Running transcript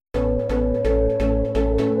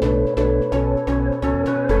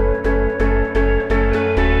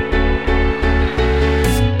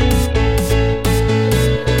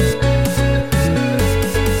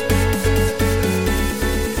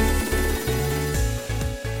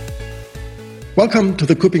Welcome to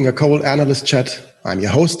the Cooking a Coal Analyst Chat. I'm your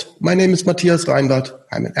host. My name is Matthias Reinwarth.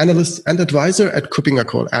 I'm an analyst and advisor at Cooking a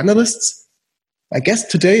Coal Analysts. My guest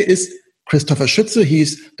today is Christopher Schütze.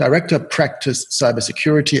 He's Director Practice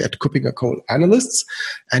Cybersecurity at Cooking a Coal Analysts.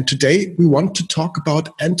 And today we want to talk about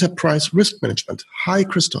enterprise risk management. Hi,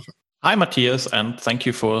 Christopher. Hi, Matthias, and thank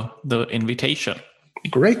you for the invitation.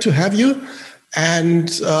 Great to have you. And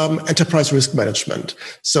enterprise risk management.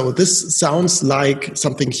 So this sounds like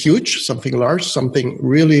something huge, something large, something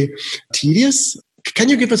really tedious. Can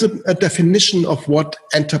you give us a definition of what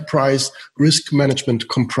enterprise risk management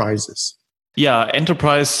comprises? Yeah,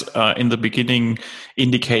 enterprise in the beginning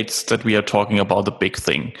indicates that we are talking about the big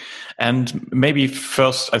thing. And maybe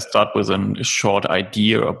first I start with a short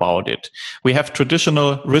idea about it. We have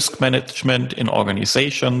traditional risk management in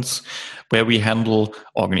organizations where we handle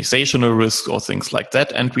organizational risks or things like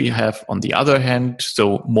that. And we have, on the other hand,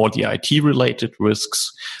 so more the IT-related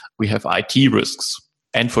risks, we have IT risks.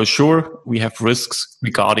 And for sure, we have risks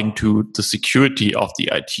regarding to the security of the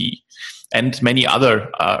IT and many other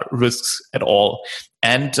risks at all.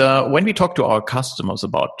 And when we talk to our customers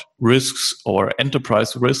about risks or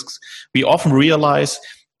enterprise risks, we often realize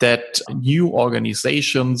that new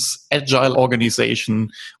organizations, agile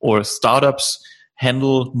organization or startups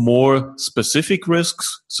handle more specific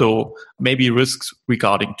risks. So maybe risks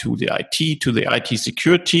regarding to the IT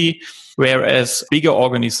security, whereas bigger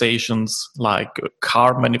organizations like a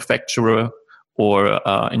car manufacturer or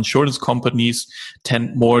insurance companies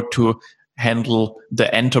tend more to handle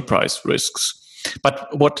the enterprise risks. But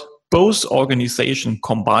what both organizations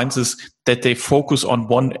combines is that they focus on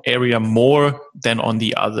one area more than on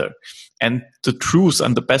the other. And the truth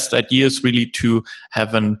and the best idea is really to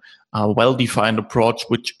have a well-defined approach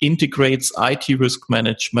which integrates IT risk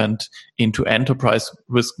management into enterprise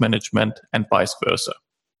risk management and vice versa.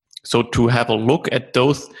 So to have a look at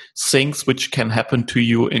those things which can happen to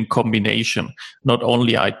you in combination, not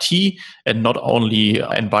only IT and not only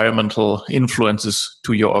environmental influences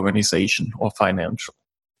to your organization or financial.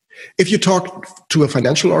 If you talk to a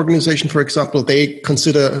financial organization, for example, they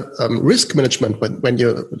consider risk management when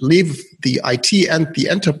you leave the IT and the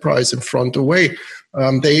enterprise in front away.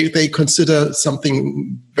 They consider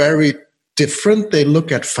something very different. They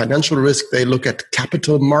look at financial risk. They look at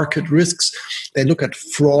capital market risks. They look at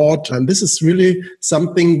fraud. And this is really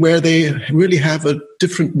something where they really have a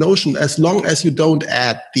different notion as long as you don't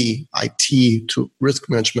add the IT to risk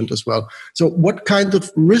management as well. So what kind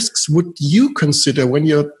of risks would you consider when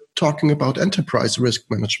you're talking about enterprise risk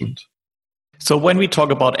management? So when we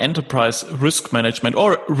talk about enterprise risk management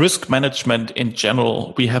or risk management in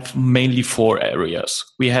general, we have mainly four areas.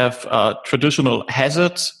 We have traditional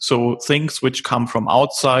hazards, so things which come from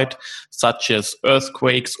outside, such as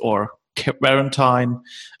earthquakes or quarantine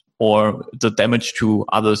or the damage to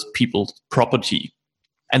other people's property.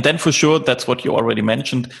 And then for sure, that's what you already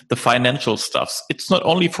mentioned, the financial stuff. It's not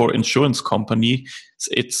only for insurance companies,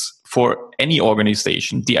 it's for any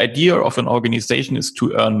organization. The idea of an organization is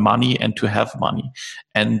to earn money and to have money.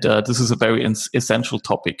 And this is a very essential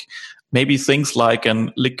topic. Maybe things like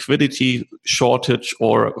an liquidity shortage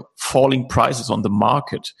or falling prices on the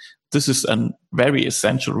market. This is a very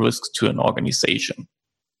essential risk to an organization.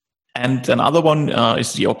 And another one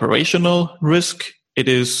is the operational risk. It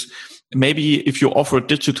is maybe if you offer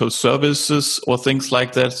digital services or things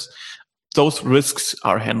like that, those risks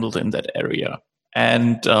are handled in that area.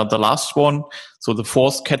 And the last one, so the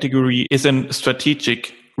fourth category, is in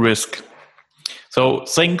strategic risk. So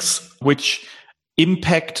things which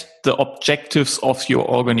impact the objectives of your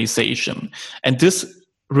organization. And these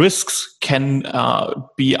risks can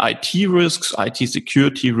be IT risks, IT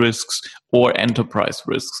security risks, or enterprise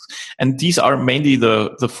risks. And these are mainly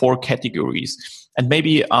the four categories. And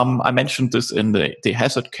maybe I mentioned this in the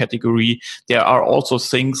hazard category. There are also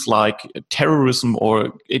things like terrorism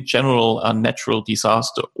or in general a natural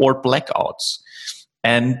disaster or blackouts.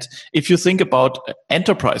 And if you think about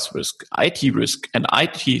enterprise risk, IT risk, and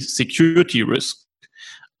IT security risk,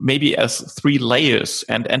 maybe as three layers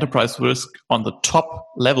and enterprise risk on the top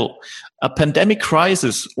level, a pandemic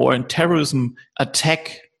crisis or a terrorism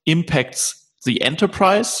attack impacts the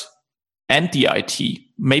enterprise and the IT.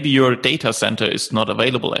 Maybe your data center is not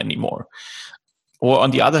available anymore. Or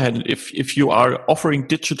on the other hand, if you are offering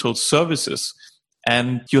digital services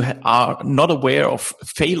and you are not aware of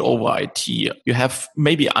failover IT, you have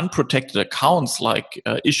maybe unprotected accounts like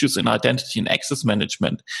issues in identity and access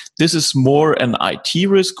management. This is more an IT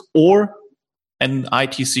risk or an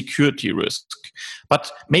IT security risk.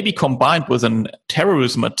 But maybe combined with a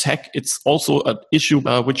terrorism attack, it's also an issue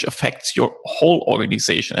which affects your whole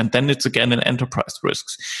organization. And then it's again an enterprise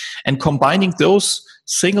risks. And combining those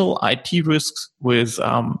single IT risks with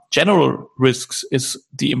general risks is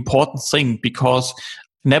the important thing, because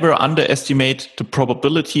never underestimate the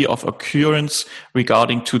probability of occurrence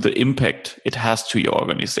regarding to the impact it has to your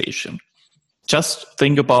organization. Just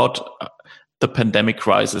think about the pandemic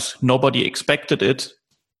crisis. Nobody expected it,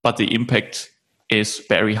 but the impact is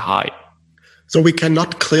very high. So we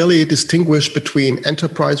cannot clearly distinguish between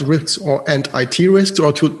enterprise risks and IT risks,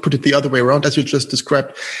 or to put it the other way around, as you just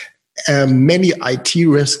described, many IT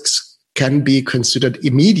risks can be considered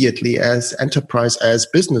immediately as enterprise, as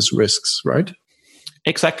business risks, right?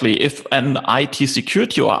 Exactly. If an IT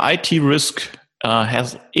security or IT risk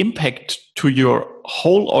has impact to your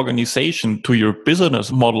whole organization, to your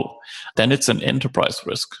business model, then it's an enterprise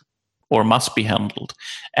risk or must be handled.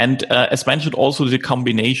 And as mentioned, also the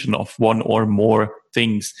combination of one or more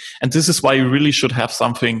things. And this is why you really should have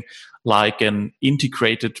something like an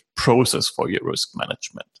integrated process for your risk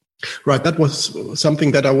management. Right. That was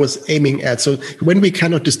something that I was aiming at. So when we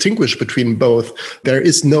cannot distinguish between both, there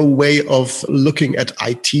is no way of looking at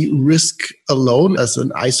IT risk alone as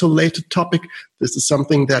an isolated topic. This is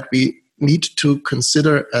something that we need to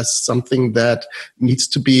consider as something that needs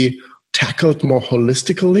to be tackled more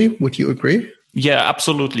holistically. Would you agree? Yeah,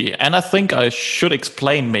 absolutely. And I think I should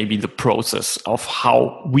explain maybe the process of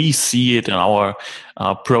how we see it in our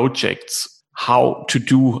projects, how to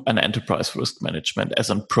do an enterprise risk management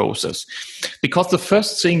as a process. Because the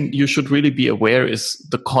first thing you should really be aware is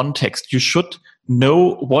the context. You should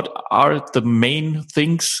know what are the main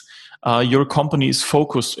things your company is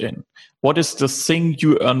focused in. What is the thing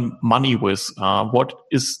you earn money with? What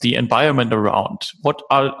is the environment around? What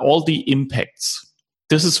are all the impacts?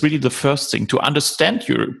 This is really the first thing, to understand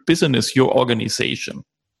your business, your organization.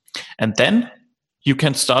 And then you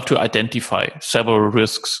can start to identify several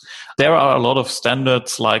risks. There are a lot of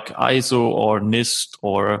standards like ISO or NIST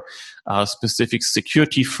or specific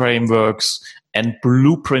security frameworks and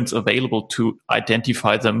blueprints available to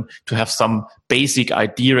identify them, to have some basic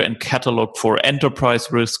idea and catalog for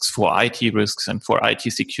enterprise risks, for IT risks, and for IT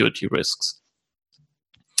security risks.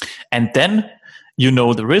 And then you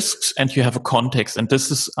know the risks and you have a context. And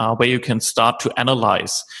this is where you can start to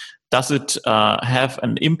analyze. Does it have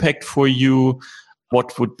an impact for you?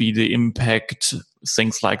 What would be the impact?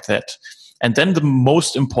 Things like that. And then the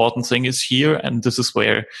most important thing is here, and this is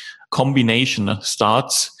where combination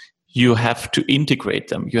starts. You have to integrate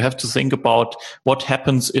them. You have to think about what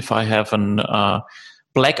happens if I have a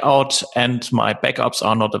blackout and my backups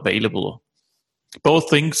are not available. Both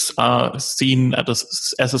things seen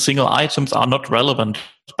as a single items are not relevant,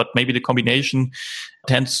 but maybe the combination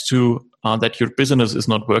tends to that your business is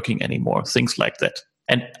not working anymore, things like that.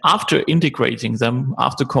 And after integrating them,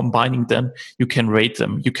 after combining them, you can rate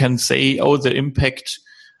them. You can say, oh, the impact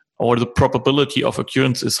or the probability of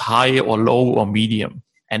occurrence is high or low or medium.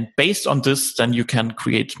 And based on this, then you can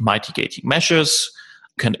create mitigating measures,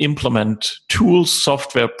 you can implement tools,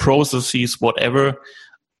 software, processes, whatever,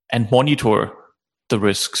 and monitor the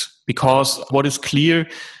risks. Because what is clear,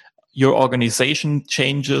 your organization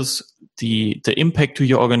changes, the impact to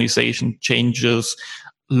your organization changes,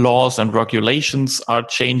 laws and regulations are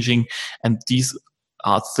changing, and these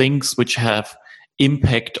are things which have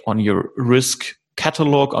impact on your risk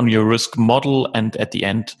catalog, on your risk model, and at the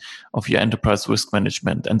end of your enterprise risk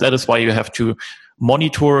management. And that is why you have to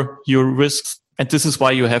monitor your risks, and this is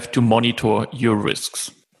why you have to monitor your risks.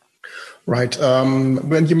 Right.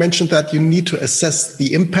 When you mentioned that you need to assess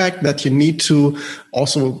the impact, that you need to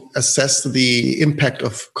also assess the impact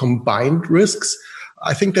of combined risks,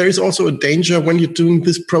 I think there is also a danger when you're doing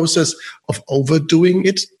this process of overdoing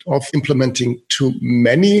it, of implementing too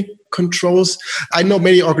many controls. I know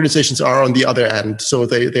many organizations are on the other end, so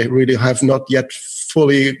they really have not yet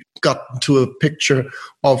fully gotten to a picture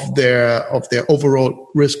of their overall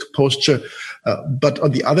risk posture. But on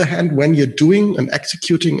the other hand, when you're doing and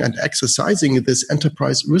executing and exercising this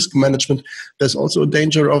enterprise risk management, there's also a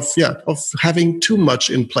danger of having too much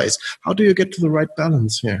in place. How do you get to the right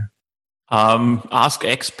balance here? Ask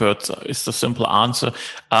experts is the simple answer.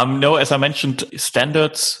 No, as I mentioned,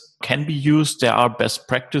 standards can be used. There are best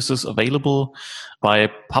practices available by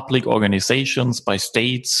public organizations, by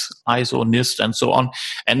states, ISO, NIST, and so on.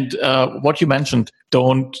 And what you mentioned,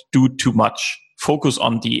 don't do too much. Focus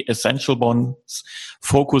on the essential ones.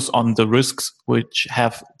 Focus on the risks which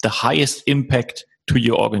have the highest impact to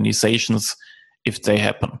your organizations if they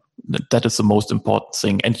happen. That is the most important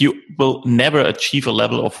thing. And you will never achieve a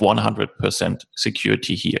level of 100%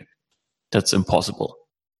 security here. That's impossible.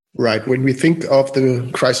 Right. When we think of the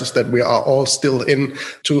crisis that we are all still in,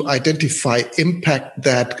 to identify impact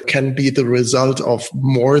that can be the result of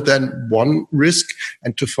more than one risk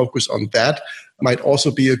and to focus on that might also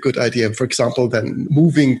be a good idea. For example, then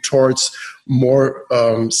moving towards more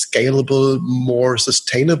scalable, more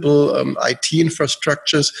sustainable IT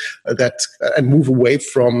infrastructures and move away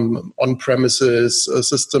from on-premises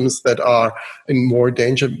systems that are in more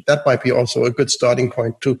danger. That might be also a good starting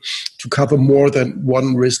point to cover more than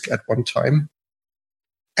one risk at one time.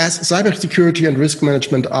 As cybersecurity and risk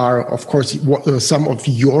management are, of course, some of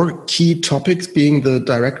your key topics, being the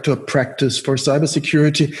director of practice for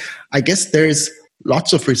cybersecurity, I guess there is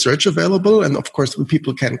lots of research available, and of course,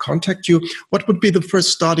 people can contact you. What would be the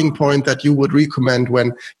first starting point that you would recommend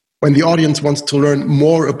when the audience wants to learn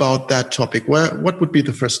more about that topic? What would be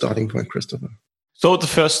the first starting point, Christopher? So the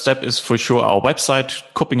first step is for sure our website,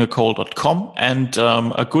 kuppingercole.com, and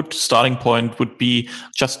a good starting point would be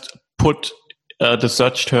just put the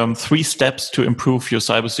search term 3 steps to improve your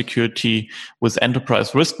cybersecurity with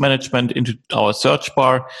enterprise risk management into our search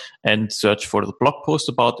bar and search for the blog post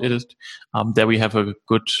about it. There we have a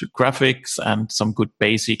good graphics and some good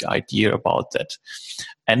basic idea about that.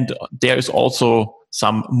 And there is also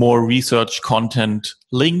some more research content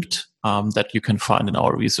linked that you can find in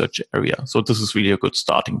our research area. So this is really a good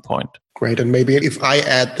starting point. Great. And maybe if I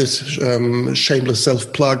add this shameless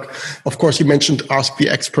self-plug, of course, you mentioned Ask the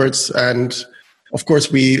Experts, and of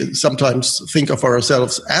course, we sometimes think of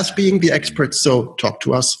ourselves as being the experts, so talk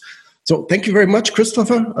to us. So thank you very much,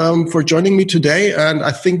 Christopher, for joining me today. And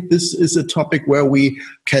I think this is a topic where we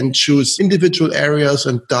can choose individual areas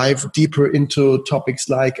and dive deeper into topics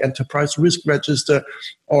like enterprise risk register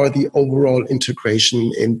or the overall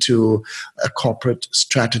integration into a corporate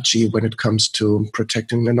strategy when it comes to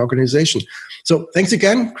protecting an organization. So thanks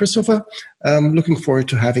again, Christopher. Looking forward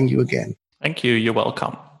to having you again. Thank you. You're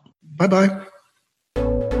welcome. Bye-bye.